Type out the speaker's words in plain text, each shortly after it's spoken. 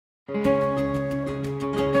Hey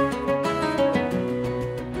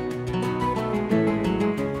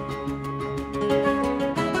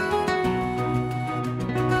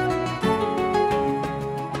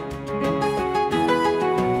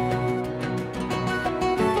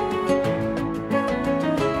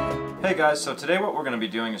guys, so today what we're going to be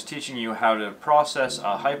doing is teaching you how to process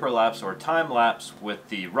a hyperlapse or time-lapse with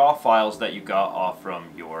the raw files that you got off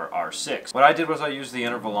from your R6. What I did was I used the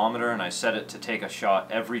intervalometer and I set it to take a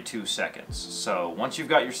shot every 2 seconds. So once you've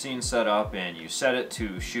got your scene set up and you set it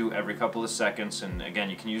to shoot every couple of seconds, and again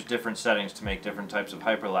you can use different settings to make different types of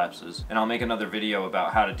hyperlapses, and I'll make another video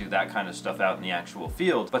about how to do that kind of stuff out in the actual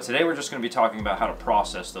field, but today we're just going to be talking about how to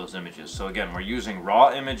process those images. So again, we're using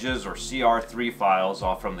raw images or CR3 files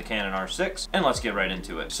off from the Canon R6, and let's get right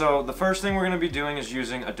into it. So the first thing we're going to be doing is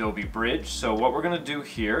using Adobe Bridge. So what we're going to do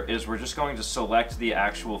here is we're just going to select the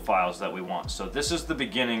actual files that we want. So this is the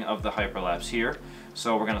beginning of the hyperlapse here,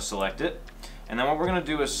 so we're going to select it, and then what we're going to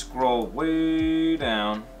do is scroll way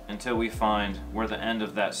down until we find where the end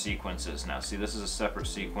of that sequence is. Now see, this is a separate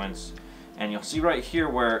sequence, and you'll see right here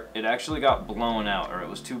where it actually got blown out, or it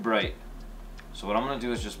was too bright. So what I'm going to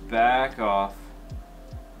do is just back off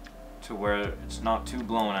to where it's not too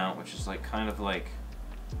blown out, which is like kind of like,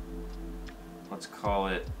 let's call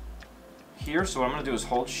it here. So what I'm going to do is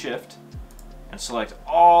hold shift and select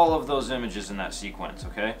all of those images in that sequence,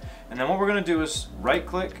 okay? And then what we're going to do is right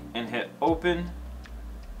click and hit open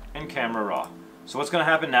in Camera Raw. So what's going to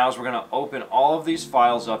happen now is we're going to open all of these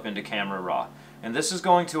files up into Camera Raw. And this is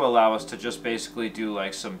going to allow us to just basically do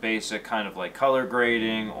like some basic kind of like color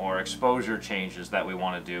grading or exposure changes that we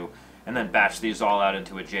want to do, and then batch these all out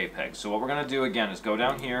into a JPEG. So what we're going to do again is go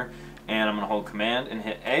down here, and I'm going to hold Command and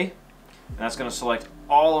hit A, and that's going to select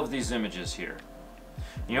all of these images here.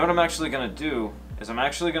 You know what I'm actually going to do is I'm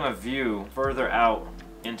actually going to view further out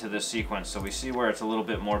into this sequence, so we see where it's a little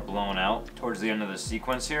bit more blown out towards the end of the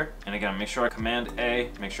sequence here. And again, make sure I Command A,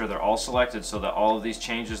 make sure they're all selected so that all of these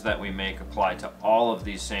changes that we make apply to all of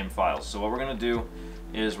these same files. So what we're going to do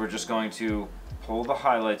is we're just going to pull the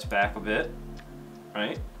highlights back a bit,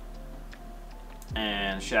 right?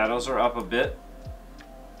 And shadows are up a bit.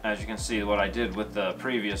 As you can see, what I did with the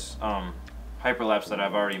previous hyperlapse that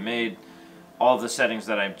I've already made, all of the settings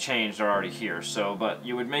that I've changed are already here. So, but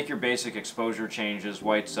you would make your basic exposure changes,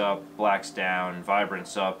 whites up, blacks down,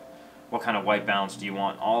 vibrance up, what kind of white balance do you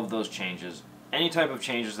want, all of those changes, any type of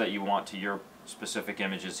changes that you want to your specific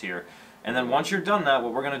images here. And then once you're done that,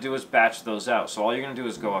 what we're going to do is batch those out. So all you're going to do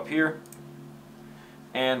is go up here,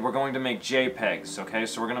 and we're going to make JPEGs, okay?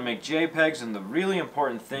 So we're going to make JPEGs, and the really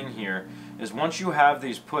important thing here is once you have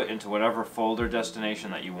these put into whatever folder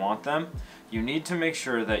destination that you want them, you need to make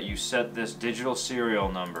sure that you set this digital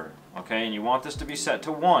serial number, okay? And you want this to be set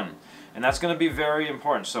to 1, and that's going to be very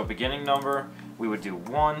important. So beginning number, we would do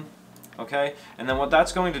 1, okay? And then what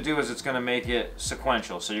that's going to do is it's going to make it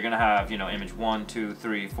sequential. So you're going to have, you know, image 1, 2,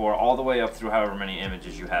 3, 4, all the way up through however many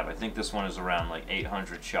images you have. I think this one is around like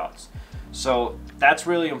 800 shots. So that's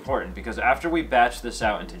really important, because after we batch this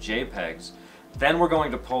out into JPEGs, then we're going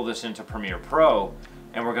to pull this into Premiere Pro,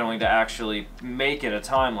 and we're going to actually make it a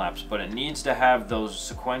time-lapse, but it needs to have those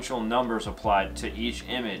sequential numbers applied to each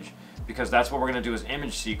image, because that's what we're going to do is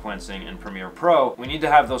image sequencing in Premiere Pro. We need to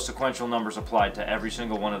have those sequential numbers applied to every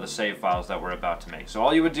single one of the save files that we're about to make. So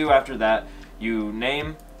all you would do after that, you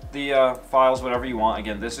name the files whatever you want.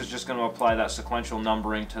 Again, this is just going to apply that sequential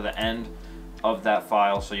numbering to the end of that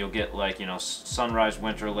file, so you'll get like, you know, Sunrise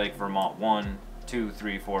Winter Lake Vermont 1, 2,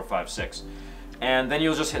 3, 4, 5, 6, and then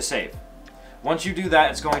you'll just hit save. Once you do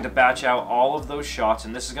that, it's going to batch out all of those shots,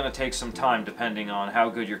 and this is going to take some time depending on how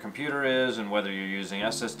good your computer is and whether you're using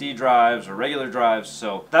SSD drives or regular drives,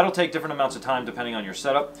 so that'll take different amounts of time depending on your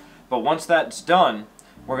setup. But once that's done,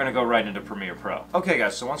 we're going to go right into Premiere Pro. Okay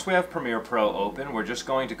guys, so once we have Premiere Pro open, we're just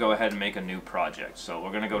going to go ahead and make a new project. So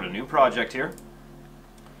we're going to go to New Project here,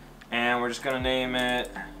 and we're just going to name it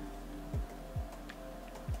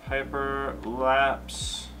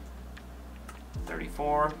Hyperlapse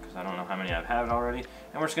 34, because I don't know how many I've had already,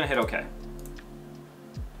 and we're just going to hit OK.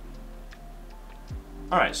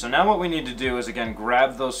 Alright, so now what we need to do is again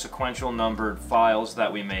grab those sequential numbered files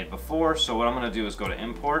that we made before. So what I'm going to do is go to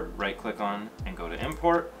Import, right click on and go to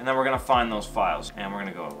Import, and then we're going to find those files, and we're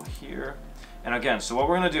going to go here. And again, so what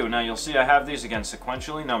we're going to do, now you'll see I have these again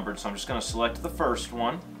sequentially numbered, so I'm just going to select the first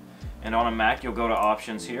one. And on a Mac, you'll go to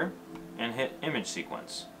Options here and hit Image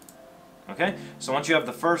Sequence. Okay, so once you have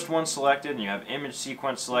the first one selected and you have Image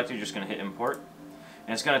Sequence selected, you're just going to hit Import.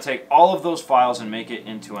 And it's going to take all of those files and make it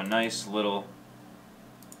into a nice little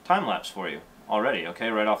time-lapse for you already, okay,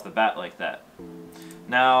 right off the bat like that.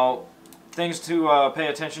 Now, things to pay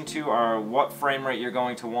attention to are what frame rate you're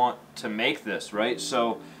going to want to make this, right?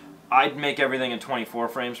 So I'd make everything in 24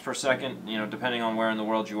 frames per second. You know, depending on where in the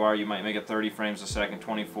world you are, you might make it 30 frames a second,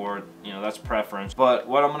 24, you know, that's preference. But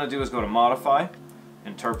what I'm going to do is go to Modify,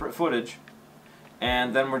 Interpret Footage,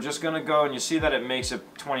 and then we're just going to go, and you see that it makes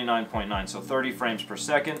it 29.9, so 30 frames per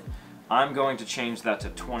second. I'm going to change that to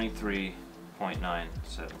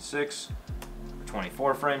 23.976,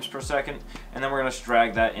 24 frames per second, and then we're going to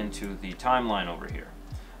drag that into the timeline over here.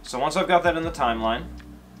 So once I've got that in the timeline,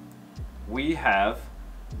 we have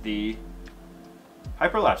the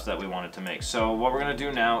hyperlapse that we wanted to make. So what we're going to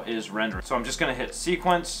do now is render. So I'm just going to hit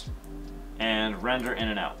Sequence and Render In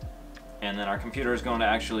and Out. And then our computer is going to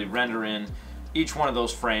actually render in each one of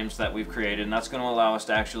those frames that we've created, and that's going to allow us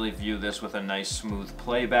to actually view this with a nice smooth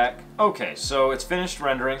playback. Okay, so it's finished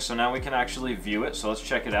rendering, so now we can actually view it. So let's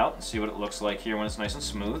check it out and see what it looks like here when it's nice and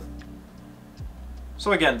smooth.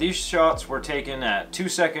 So again, these shots were taken at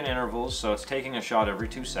 2-second intervals, so it's taking a shot every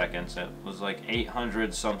 2 seconds. It was like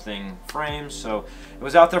 800 something frames, so it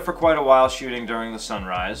was out there for quite a while shooting during the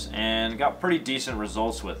sunrise and got pretty decent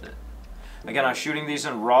results with it. Again, I'm shooting these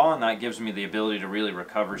in RAW, and that gives me the ability to really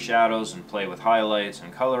recover shadows and play with highlights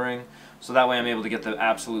and coloring, so that way I'm able to get the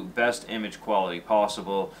absolute best image quality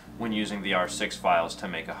possible when using the R6 files to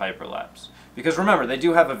make a hyperlapse. Because remember, they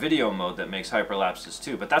do have a video mode that makes hyperlapses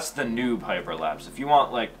too, but that's the noob hyperlapse. If you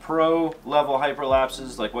want like pro level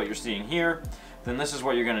hyperlapses like what you're seeing here, then this is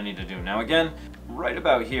what you're going to need to do. Now again, right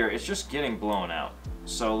about here, it's just getting blown out.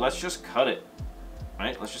 So let's just cut it,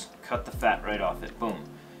 right? Let's just cut the fat right off it, boom.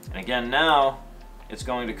 And again, now it's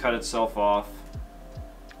going to cut itself off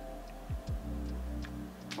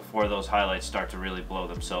before those highlights start to really blow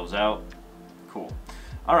themselves out. Cool.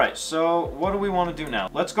 Alright, so what do we want to do now?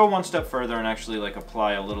 Let's go one step further and actually like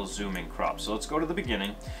apply a little zooming crop. So let's go to the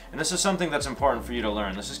beginning, and this is something that's important for you to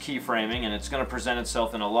learn. This is keyframing, and it's going to present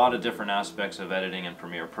itself in a lot of different aspects of editing in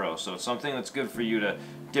Premiere Pro. So it's something that's good for you to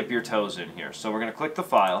dip your toes in here. So we're going to click the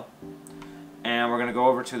file, and we're going to go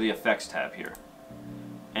over to the Effects tab here.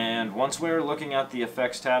 And once we're looking at the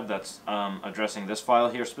Effects tab that's addressing this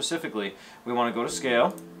file here specifically, we want to go to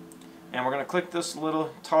Scale, and we're going to click this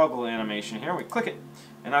little toggle animation here. We click it,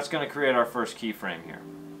 and that's going to create our first keyframe here.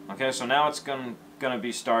 Okay, so now it's going to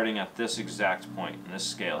be starting at this exact point in this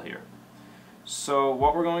scale here. So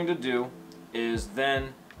what we're going to do is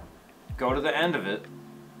then go to the end of it.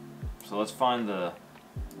 So let's find the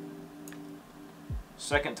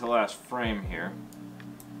second to last frame here.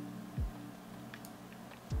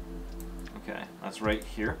 Okay, that's right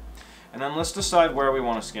here. And then let's decide where we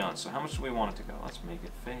want to scale it. So how much do we want it to go? Let's make it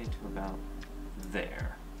fade to about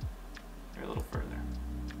there. Or a little further.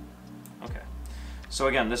 Okay. So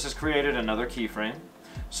again, this has created another keyframe.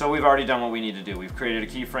 So we've already done what we need to do. We've created a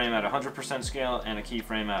keyframe at 100% scale and a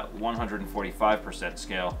keyframe at 145%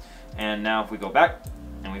 scale. And now if we go back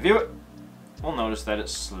and we view it, we'll notice that it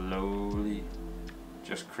slowly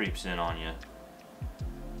just creeps in on you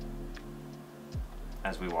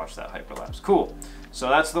as we watch that hyperlapse. Cool. So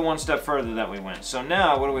that's the one step further that we went. So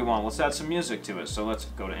now what do we want? Let's add some music to it. So let's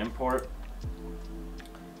go to Import,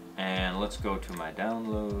 and let's go to my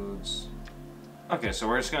downloads. Okay, so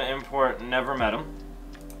we're just going to import Never Met 'Em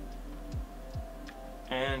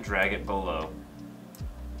and drag it below.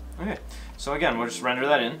 Okay, so again, we'll just render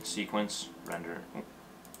that in. Sequence, render in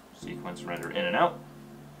and out.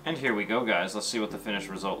 And here we go, guys. Let's see what the finished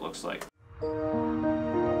result looks like.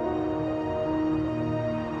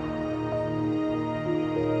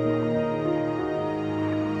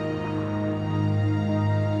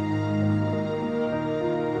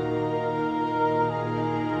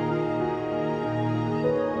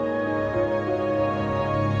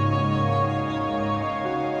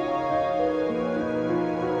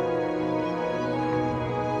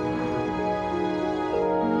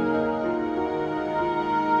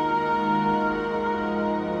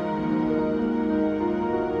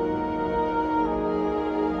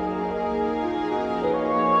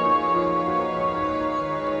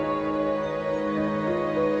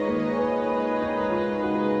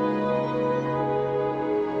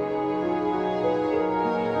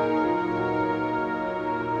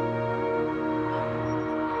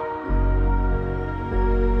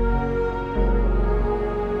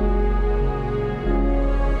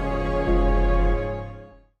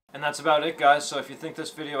 And that's about it, guys. So if you think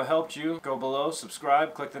this video helped you, go below,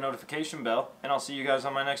 subscribe, click the notification bell, and I'll see you guys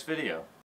on my next video.